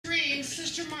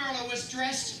Sister Marla was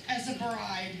dressed as a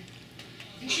bride,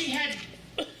 and she had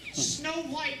snow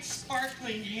white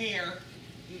sparkling hair,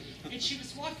 and she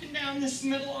was walking down this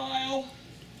middle aisle,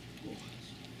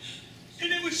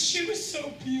 and she was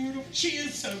so beautiful. She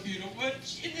is so beautiful, but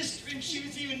in this dream she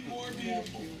was even more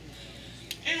beautiful.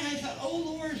 And I thought,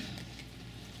 oh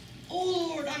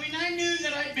Lord, I mean, I knew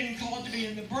that I'd been called to be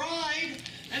in the bride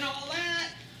and all that,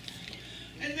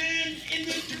 and then in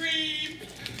the dream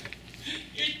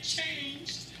it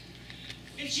changed,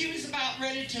 and she was about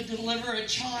ready to deliver a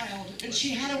child, and she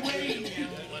had a wedding gown.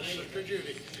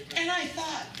 And I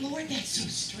thought, Lord, that's so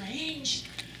strange.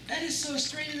 That is so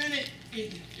strange. And then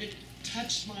it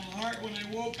touched my heart when I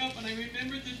woke up and I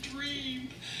remembered the dream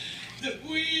that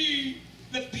we,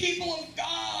 the people of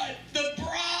God, the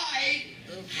bride,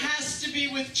 has to be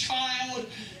with child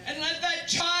and let that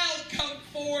child come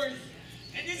forth.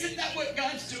 And isn't that what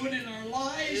God's doing in our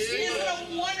lives? Isn't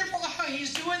it wonderful how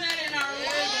He's doing that in our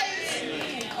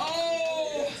lives?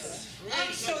 Oh,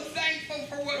 I'm so thankful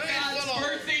for what God's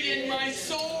birthing in my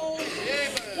soul,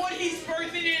 what He's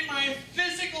birthing in my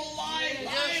physical life.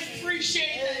 I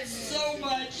appreciate that so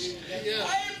much.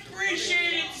 I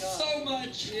appreciate it so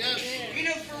much. You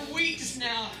know, for weeks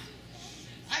now,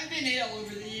 I've been ill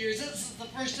over the years. This is the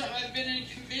first time I've been in a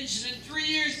convention in 3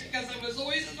 years because I was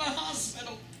always in the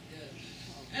hospital.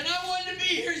 And I wanted to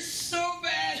be here so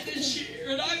bad this year.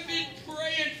 And I've been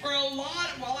praying for a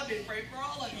lot. Well, I've been praying for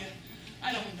all of you.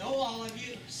 I don't know all of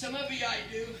you. Some of you I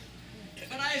do.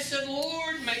 But I said,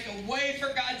 Lord, make a way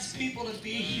for God's people to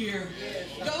be here.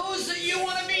 Those that you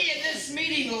want to be in this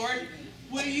meeting, Lord,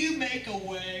 will you make a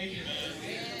way?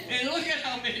 And look at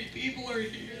how many people are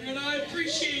here. And I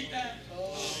appreciate that.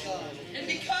 And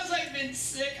because I've been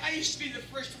sick, I used to be the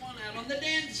first one out on the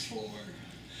dance floor.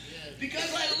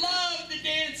 Because I love to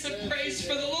dance and praise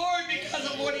for the Lord because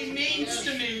of what He means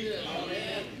to me.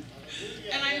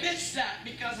 And I miss that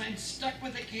because I'm stuck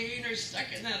with a cane or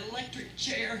stuck in that electric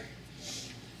chair.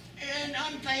 And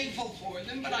I'm thankful for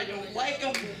them, but I don't like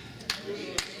them.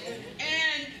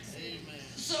 And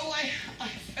so I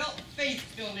felt faith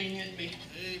building in me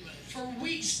for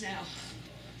weeks now.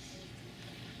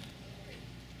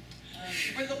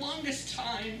 For the longest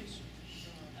time,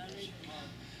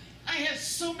 I have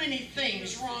so many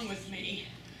things wrong with me.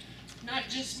 Not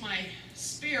just my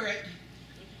spirit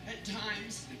at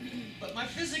times, but my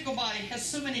physical body has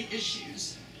so many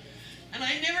issues. And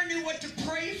I never knew what to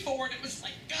pray for, and it was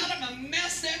like, God, I'm a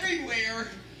mess everywhere.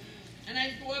 And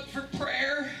I'd go up for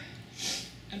prayer,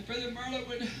 and Brother Marla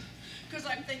would, because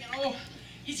I'm thinking, oh,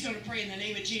 he's going to pray in the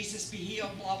name of Jesus, be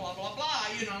healed, blah, blah, blah, blah,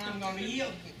 you know, and I'm going to be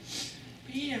healed.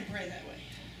 But he didn't pray that way.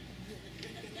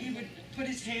 He would put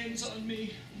his hands on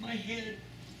me, my head,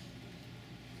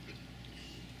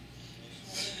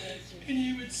 and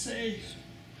he would say,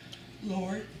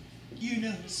 Lord, you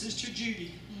know Sister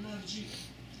Judy loves you,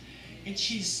 and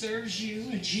she serves you,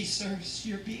 and she serves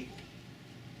your people,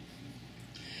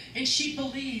 and she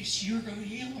believes you're going to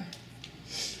heal her.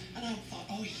 And I thought,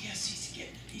 oh yes, he's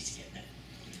getting it, he's getting it.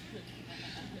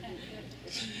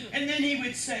 And then he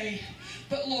would say,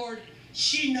 but Lord,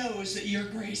 she knows that your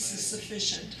grace is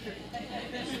sufficient.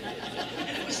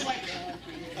 And it was like,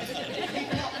 he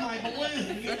popped my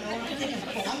balloon, you know. And I'm thinking,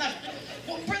 I'm not,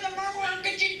 well, Brother Marvel, how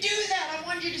could you do that? I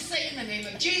wanted you to say in the name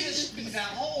of Jesus, be that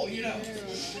whole, you know,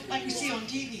 like we see on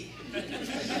TV.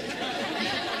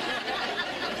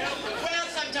 Well,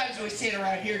 sometimes we see it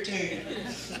around here too.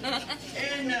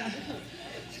 And,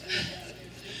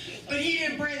 but he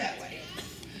didn't pray that way.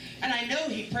 And I know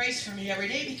he prays for me every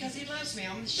day because he loves me.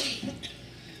 I'm the sheep.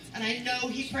 And I know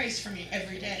he prays for me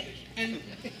every day. And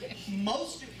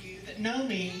most of you that know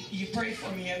me, you pray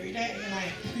for me every day. And I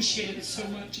appreciate it so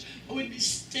much. I would be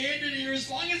standing here as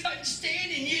long as I'm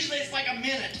standing. Usually it's like a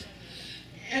minute.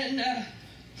 And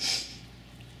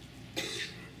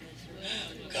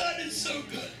God is so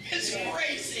good. His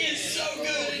grace is so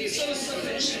good and so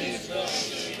sufficient.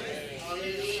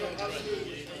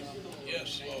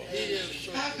 Yes, Lord.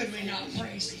 How could we not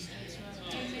praise him?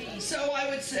 So I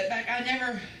would sit back. I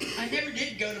never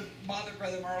did go to bother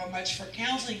Brother Marlowe much for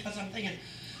counseling because I'm thinking,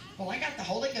 well, I got the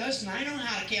Holy Ghost and I know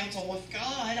how to counsel with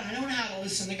God. I know how to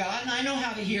listen to God and I know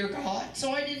how to hear God.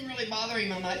 So I didn't really bother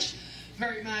him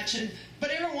very much.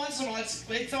 But every once in a while,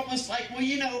 it's almost like, well,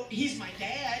 you know, he's my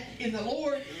dad in the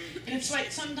Lord. And it's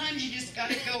like sometimes you just got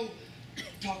to go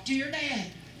talk to your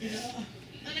dad, you know.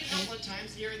 And a couple of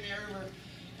times here and there over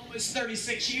almost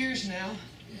 36 years now,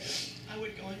 I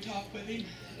would go and talk with him.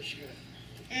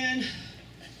 And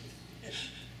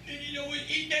you know,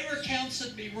 he never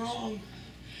counseled me wrong.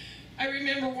 I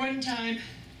remember one time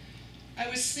I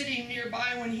was sitting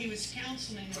nearby when he was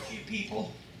counseling a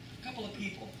couple of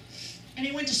people. and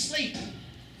he went to sleep.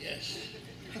 Yes.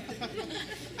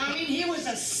 I mean, he was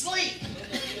asleep.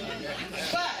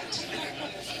 But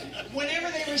whenever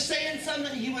they were saying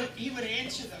something, he would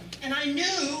answer them. And I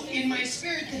knew in my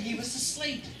spirit that he was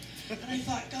asleep. And I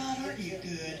thought, God, aren't you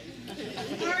good?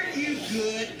 Aren't you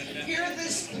good? Here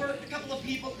this couple of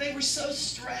people, they were so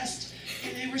stressed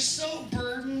and they were so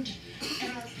burdened.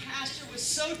 And our pastor was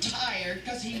so tired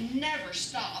because he never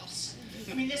stops.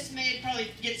 I mean, this man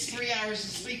probably gets 3 hours of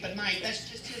sleep a night. That's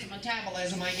just his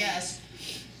metabolism, I guess.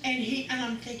 And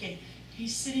I'm thinking,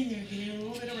 he's sitting there getting a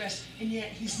little bit of rest, and yet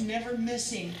he's never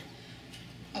missing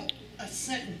a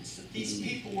sentence that these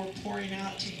people were pouring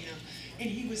out to him. And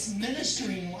he was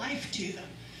ministering life to them.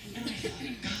 And I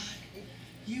thought, God,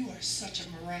 you are such a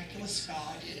miraculous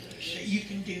God that you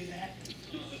can do that.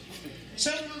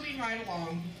 So moving right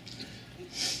along,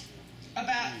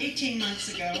 about 18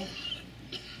 months ago,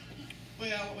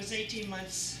 well, it was 18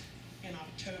 months in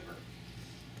October,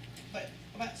 but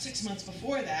about 6 months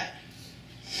before that,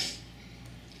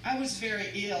 I was very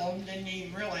ill and didn't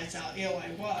even realize how ill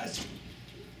I was.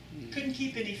 Couldn't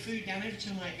keep any food down. Every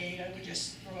time I ate, I would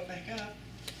just throw it back up.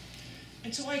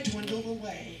 And so I dwindled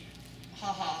away. Ha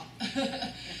ha.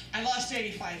 I lost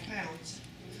 85 pounds.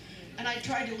 And I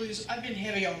tried to lose, I've been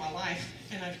heavy all my life,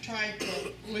 and I've tried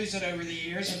to lose it over the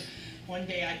years. And one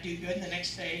day I'd do good, and the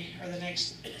next day, or the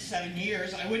next 7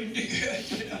 years, I wouldn't do good.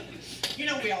 You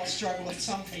know, we all struggle with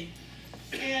something.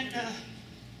 And,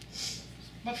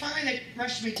 but finally they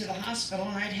rushed me to the hospital,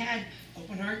 and I'd had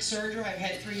open heart surgery, I've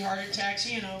had 3 heart attacks,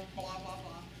 you know, blah, blah,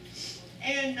 blah.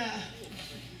 And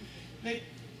they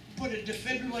put a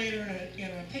defibrillator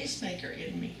and a pacemaker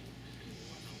in me.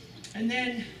 And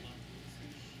then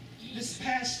this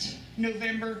past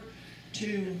November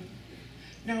it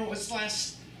was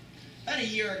about a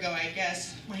year ago, I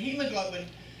guess, my hemoglobin,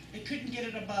 they couldn't get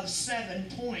it above 7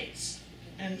 points.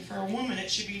 And for a woman, it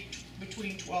should be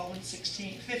between 12 and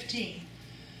 15.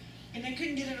 And they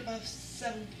couldn't get it above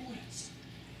 7 points.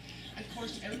 And of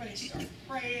course, everybody started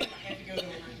praying. I had to go to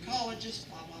a oncologist,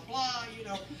 blah, blah, blah, you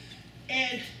know.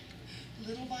 And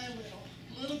little by little,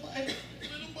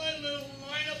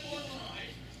 line up on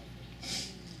line.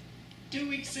 2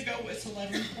 weeks ago was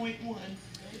 11.1.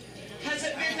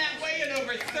 Hasn't been that way in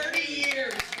over 30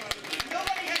 years.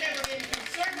 Nobody had ever been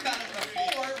concerned about it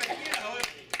before, but you know,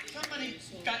 somebody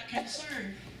got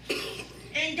concerned.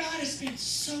 And God has been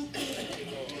so good.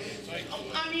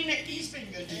 I mean, He's been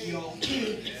good to you all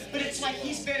too, but it's like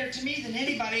He's better to me than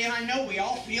anybody, and I know we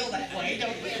all feel that way,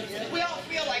 don't we? We all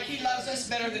feel like He loves us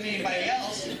better than anybody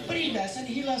else, but He doesn't.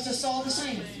 He loves us all the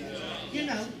same, you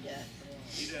know.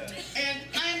 And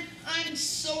I'm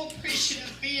so appreciative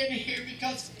of being here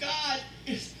because God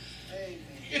is,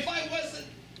 if I wasn't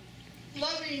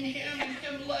loving Him and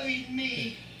Him loving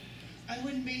me, I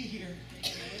wouldn't be here.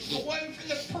 If it wasn't for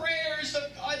the prayers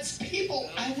of God's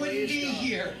people, I wouldn't be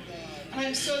here. And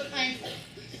I'm so thankful.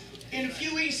 And a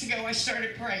few weeks ago, I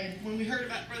started praying. When we heard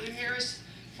about Brother Harris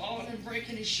falling and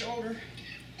breaking his shoulder,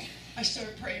 I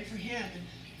started praying for him. And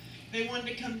they wanted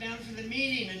to come down for the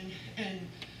meeting, and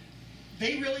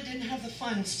they really didn't have the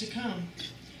funds to come.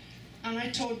 And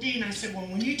I told Dean, I said, well,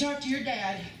 when you talk to your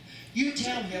dad, you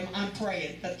tell him I'm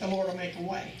praying that the Lord will make a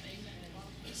way.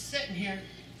 He's sitting here,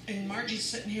 and Margie's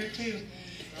sitting here too.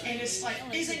 And it's like,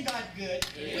 isn't God good?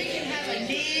 We can have a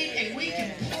need, and we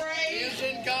can pray,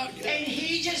 Isn't God good? and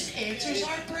He just answers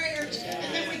our prayers.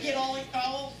 And then we get all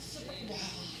wow.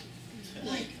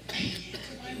 Like,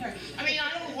 I mean, I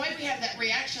don't know why we have that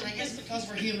reaction. I guess because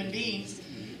we're human beings.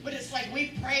 But it's like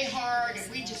we pray hard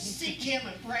and we just seek Him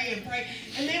and pray.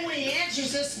 And then when He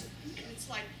answers us, it's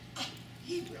like, oh,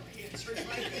 He really answered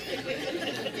my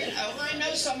prayer. You know, I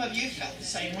know some of you felt the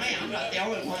same way. I'm not the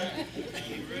only one.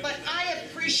 But I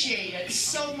appreciate it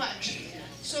so much.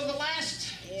 So the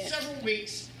last several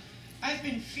weeks, I've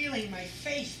been feeling my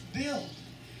faith build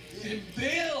and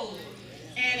build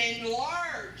and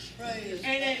enlarge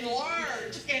and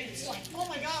enlarge. And it's like, oh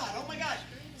my God, oh my God.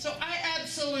 So I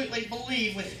absolutely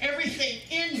believe with everything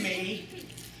in me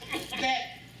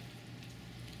that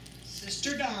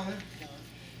Sister Donna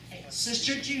and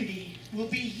Sister Judy will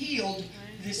be healed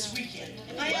this weekend.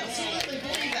 I absolutely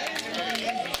believe that with everything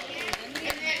in me.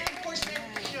 And then, of course,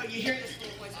 you know, you hear this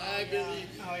little voice. I believe.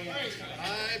 Oh, yeah.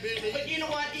 I believe. But you know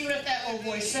what? Even if that little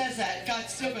voice says that,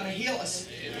 God's still going to heal us.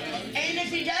 And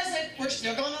if He doesn't, we're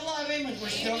still going to love Him and we're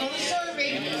still going to serve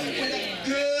Him with a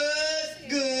good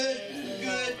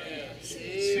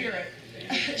spirit.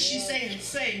 She's saying,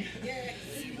 sing.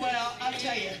 Well, I'll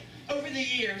tell you, over the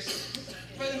years,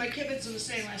 Brother McKibbins was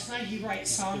saying last night, he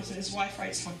writes songs and his wife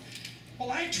writes songs.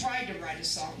 Well, I tried to write a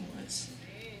song once.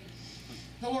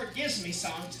 The Lord gives me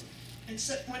songs, And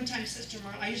so, one time, Sister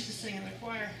Marla, I used to sing in the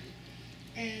choir,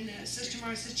 and Sister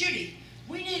Marla says, Judy,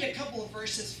 we need a couple of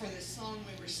verses for this song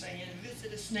we were singing.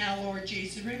 Visit us now, Lord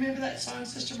Jesus. Remember that song,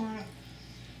 Sister Marla?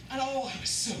 And oh,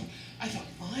 I thought,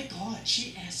 my God,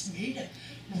 she asked me to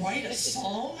write a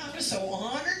song. I was so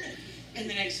honored. And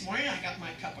the next morning, I got my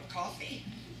cup of coffee,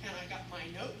 and I got my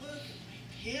notebook and my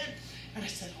pen, and I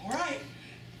said, all right,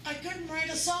 I couldn't write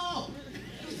a song.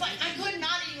 It was like I could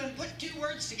not even put 2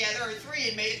 words together or 3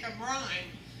 and make them rhyme.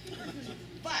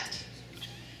 But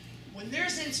when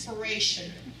there's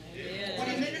inspiration, when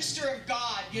a minister of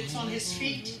God gets on his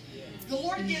feet, the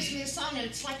Lord gives me a song, and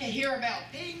it's like I hear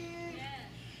about ding,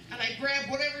 and I grab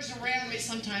whatever's around me.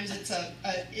 Sometimes it's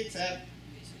a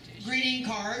greeting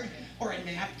card or a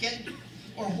napkin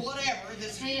or whatever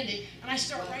that's handy, and I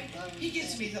start writing. He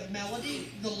gives me the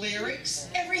melody, the lyrics,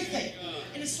 everything.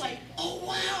 And it's like, oh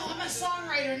wow, I'm a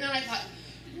songwriter. And then I thought,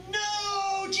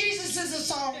 no, Jesus is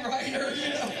a songwriter. You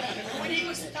know, when he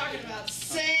was talking about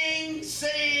sing,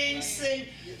 sing, sing.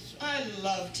 I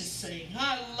love to sing.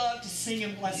 I love to sing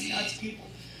and bless God's people.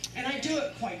 And I do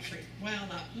it quite free. Well,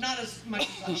 not as much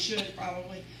as I should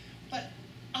probably, but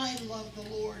I love the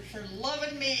Lord for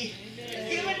loving me,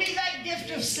 giving me that gift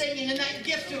of singing and that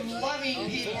gift of loving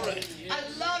people. I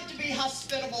love to be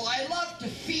hospitable. I love to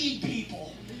feed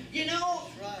people. You know,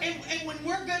 and when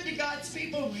we're good to God's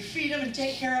people and we feed them and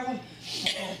take care of them,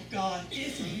 oh God,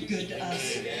 isn't He good to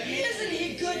us? Isn't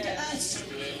He good to us?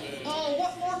 Oh,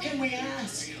 what more can we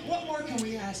ask? What more can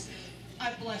we ask?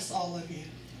 I bless all of you.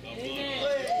 Amen.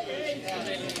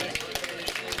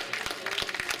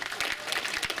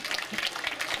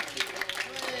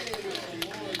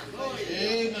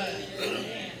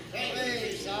 Amen.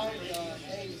 Praise our God.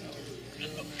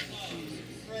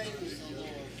 Praise the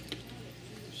Lord.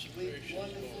 Sweet,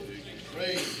 wonderful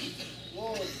praise.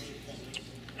 Lord, we thank you.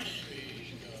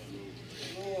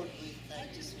 Lord, we thank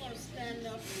you. I just want to stand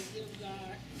up and give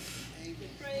God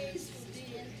the praise for being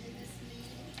in this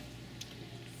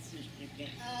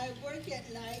meeting. I work at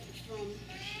night from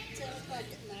 10 o'clock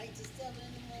at night to 7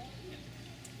 in the morning.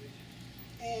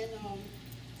 And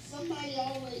somebody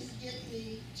always get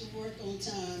me to work on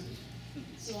time,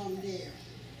 so I'm there.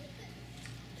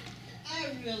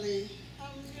 I'm really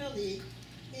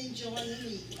enjoying the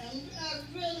meeting. I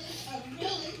really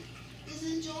is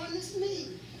enjoying this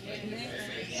meeting.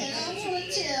 And I want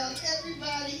to tell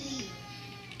everybody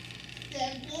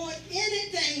that want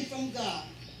anything from God,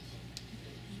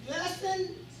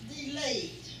 blessing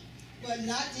delayed, but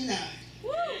not denied.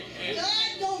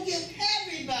 God don't give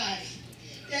everybody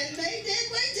that made their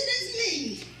way to this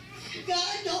meeting.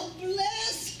 God don't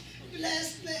bless.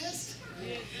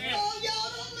 Oh,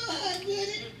 y'all don't know how I did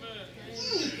it.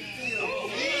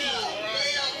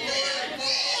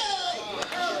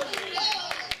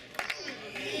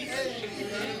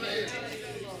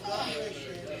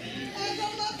 I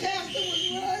know my pastor was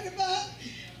worried about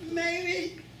maybe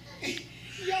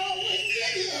y'all wouldn't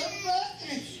get here, but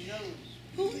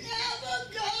whoever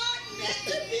God meant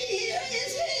to be here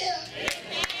is here.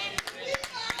 We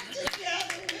are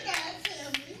together with our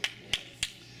family.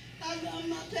 I love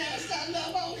my pastor. I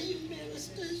love all of you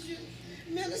ministers, your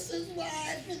minister's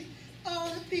wife, and all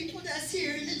the people that's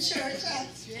here in the church.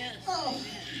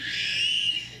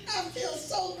 I feel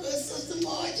so good, Sister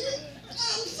Margie.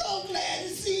 I'm so glad to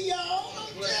see y'all.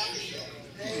 I'm telling you.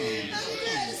 I'm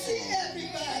glad to see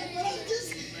everybody. But I'm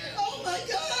just, oh my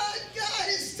God, God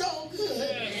is so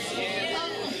good. I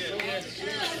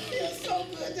feel so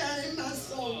good down in my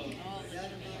soul.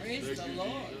 Praise the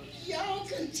Lord. Y'all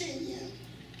continue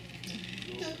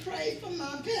to pray for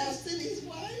my pastor and his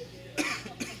wife.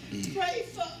 Pray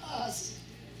for us,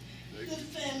 the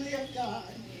family of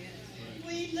God.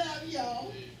 We love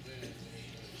y'all.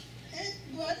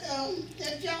 But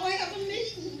if y'all have a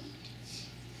meeting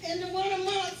in the winter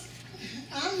months,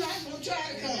 I'm not going to try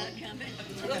to come.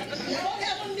 Y'all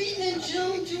have a meeting in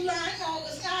June, July,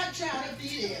 August, I'll try to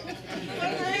be there. But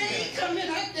I ain't coming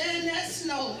up there in that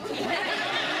snow.